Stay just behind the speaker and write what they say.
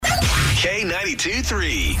K92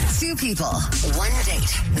 3. Two people, one date,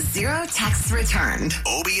 zero texts returned.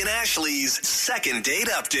 Obie and Ashley's second date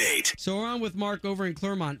update. So we're on with Mark over in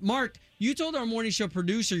Claremont. Mark, you told our morning show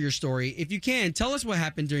producer your story. If you can, tell us what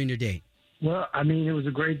happened during your date. Well, I mean, it was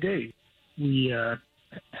a great date. We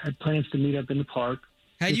had plans to meet up in the park.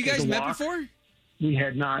 Had you Just guys take a met walk. before? We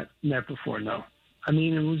had not met before, no. I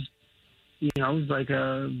mean, it was, it was like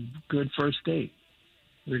a good first date.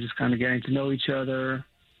 We were just kind of getting to know each other,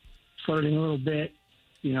 flirting a little bit.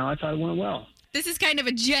 I thought it went well. This is kind of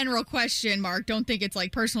a general question, Mark. Don't think it's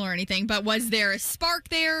like personal or anything, but was there a spark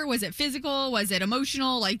there? Was it physical? Was it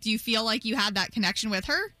emotional? Like, do you feel like you had that connection with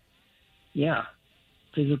her? Yeah.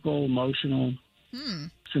 Physical, emotional,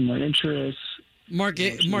 similar interests. Mark,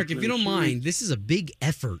 if you don't mind, this is a big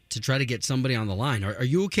effort to try to get somebody on the line. Are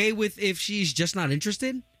you okay with if she's just not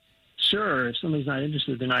interested? Sure, if somebody's not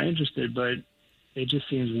interested, they're not interested, but it just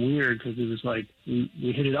seems weird because it was like we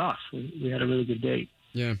hit it off. We had a really good date.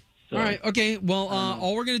 Yeah. So, all right. Okay. Well,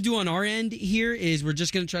 all we're going to do on our end here is we're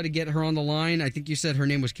just going to try to get her on the line. I think you said her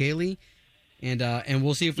name was Kailey, and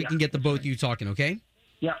we'll see if we can get the both of you talking. Okay.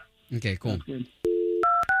 Yeah. Okay. Cool. That's good.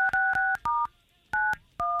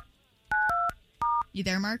 You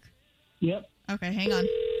there, Mark? Yep. Okay, hang on.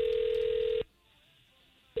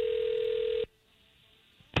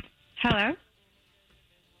 Hello,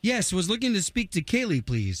 Yes. Was looking to speak to Kailey,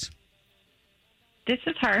 please. this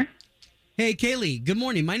is her. Hey, Kailey. Good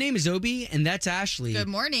morning. My name is Obie, and that's Ashley. Good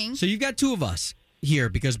morning. So you've got two of us here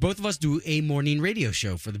because both of us do a morning radio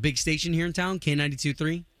show for the big station here in town,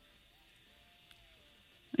 K92.3.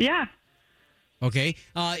 Yeah, Okay.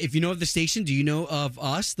 If you know of the station, do you know of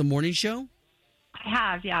us, the morning show? I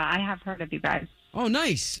have. Yeah, I have heard of you guys. Oh,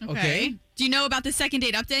 nice. Okay. Do you know about the second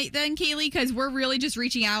date update then, Kailey? Because we're really just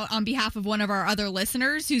reaching out on behalf of one of our other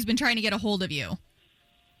listeners who's been trying to get a hold of you.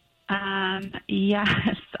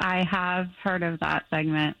 Yes, I have heard of that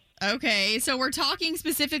segment. Okay, so we're talking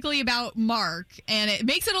specifically about Mark, and it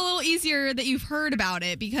makes it a little easier that you've heard about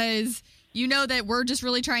it because you know that we're just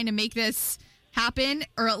really trying to make this happen,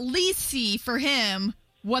 or at least see for him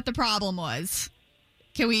what the problem was.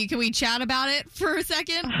 Can we chat about it for a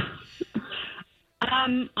second?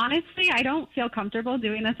 Honestly, I don't feel comfortable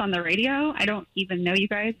doing this on the radio. I don't even know you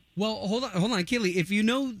guys. Well, hold on, Kailey. If you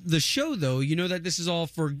know the show, though, you know that this is all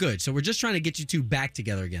for good. So we're just trying to get you two back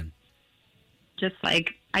together again. Just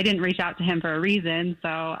like I didn't reach out to him for a reason, so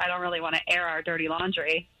I don't really want to air our dirty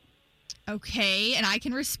laundry. Okay, and I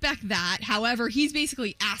can respect that. However, he's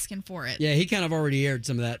basically asking for it. Yeah, he kind of already aired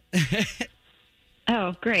some of that.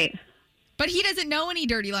 Oh, great. But he doesn't know any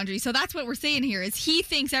dirty laundry, so that's what we're saying here is he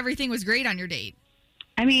thinks everything was great on your date.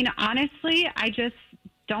 I mean, honestly, I just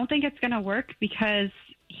don't think it's going to work because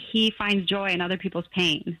he finds joy in other people's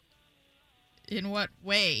pain. In what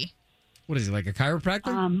way? What is he, like a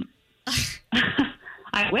chiropractor?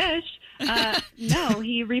 I wish. No,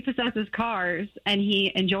 he repossesses cars and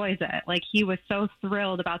he enjoys it. Like, he was so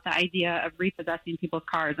thrilled about the idea of repossessing people's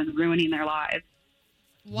cars and ruining their lives.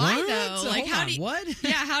 Why What? though? Like, Hold how on, do you, what?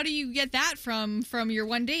 Yeah, how do you get that from your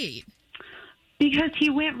one date? Because he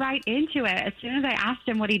went right into it. As soon as I asked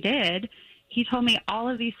him what he did, he told me all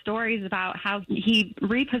of these stories about how he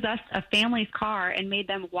repossessed a family's car and made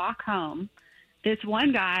them walk home. This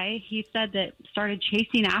one guy, he said that started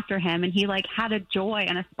chasing after him, and he like had a joy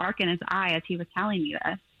and a spark in his eye as he was telling me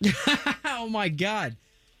this. Oh my God!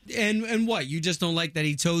 And what? You just don't like that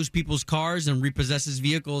he tows people's cars and repossesses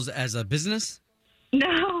vehicles as a business?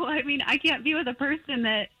 No, I mean, I can't be with a person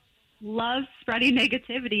that loves spreading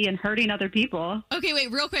negativity and hurting other people. Okay, wait,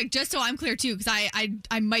 real quick, just so I'm clear too, because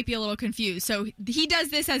I might be a little confused. So he does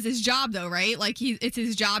this as his job, though, right? Like it's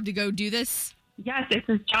his job to go do this. Yes, it's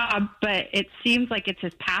his job, but it seems like it's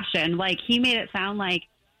his passion. Like, he made it sound like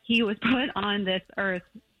he was put on this earth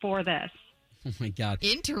for this. Oh my God!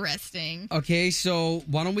 Interesting. Okay, so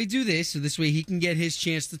why don't we do this so this way he can get his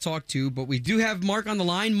chance to talk too? But we do have Mark on the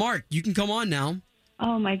line. Mark, you can come on now.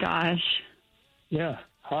 Oh my gosh. Yeah.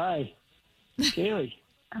 Hi. Kailey.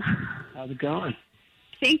 How's it going?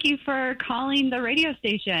 Thank you for calling the radio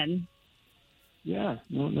station. Yeah,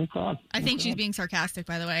 no problem. I think she's being sarcastic,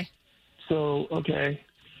 by the way. So, okay.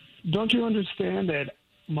 Don't you understand that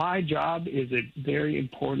my job is a very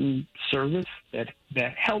important service that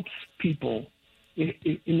helps people? In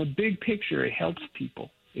the big picture, it helps people.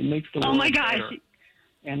 It makes the world Oh my gosh. better.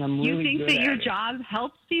 And I'm You really think good that at your it. job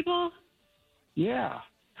helps people? Yeah.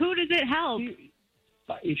 Who does it help?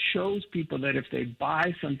 It shows people that if they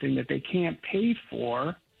buy something that they can't pay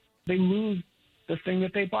for, they lose the thing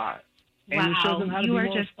that they bought. And it shows them how to be more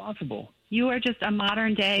responsible. You are just a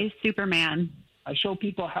modern day Superman. I show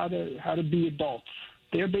people how to be adults.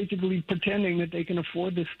 They're basically pretending that they can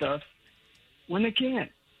afford this stuff when they can.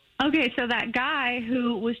 Okay, so that guy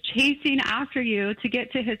who was chasing after you to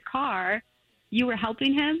get to his car, you were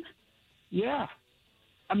helping him? Yeah.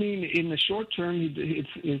 I mean, in the short term,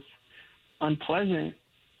 it's unpleasant,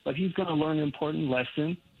 but he's going to learn an important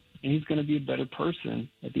lesson, and he's going to be a better person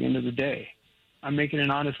at the end of the day. I'm making an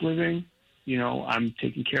honest living. You know, I'm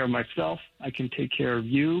taking care of myself. I can take care of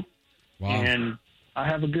you. Wow. And I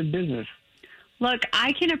have a good business. Look,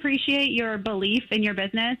 I can appreciate your belief in your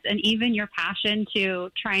business and even your passion to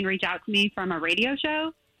try and reach out to me from a radio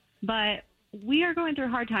show, but we are going through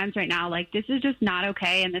hard times right now. Like, this is just not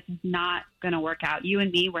okay, and this is not going to work out. You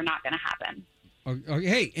and me, we're not going to happen. Okay,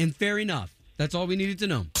 hey, and fair enough. That's all we needed to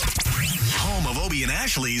know. Home of Obie and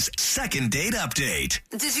Ashley's second date update.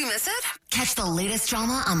 Did you miss it? Catch the latest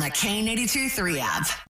drama on the K82 3 app.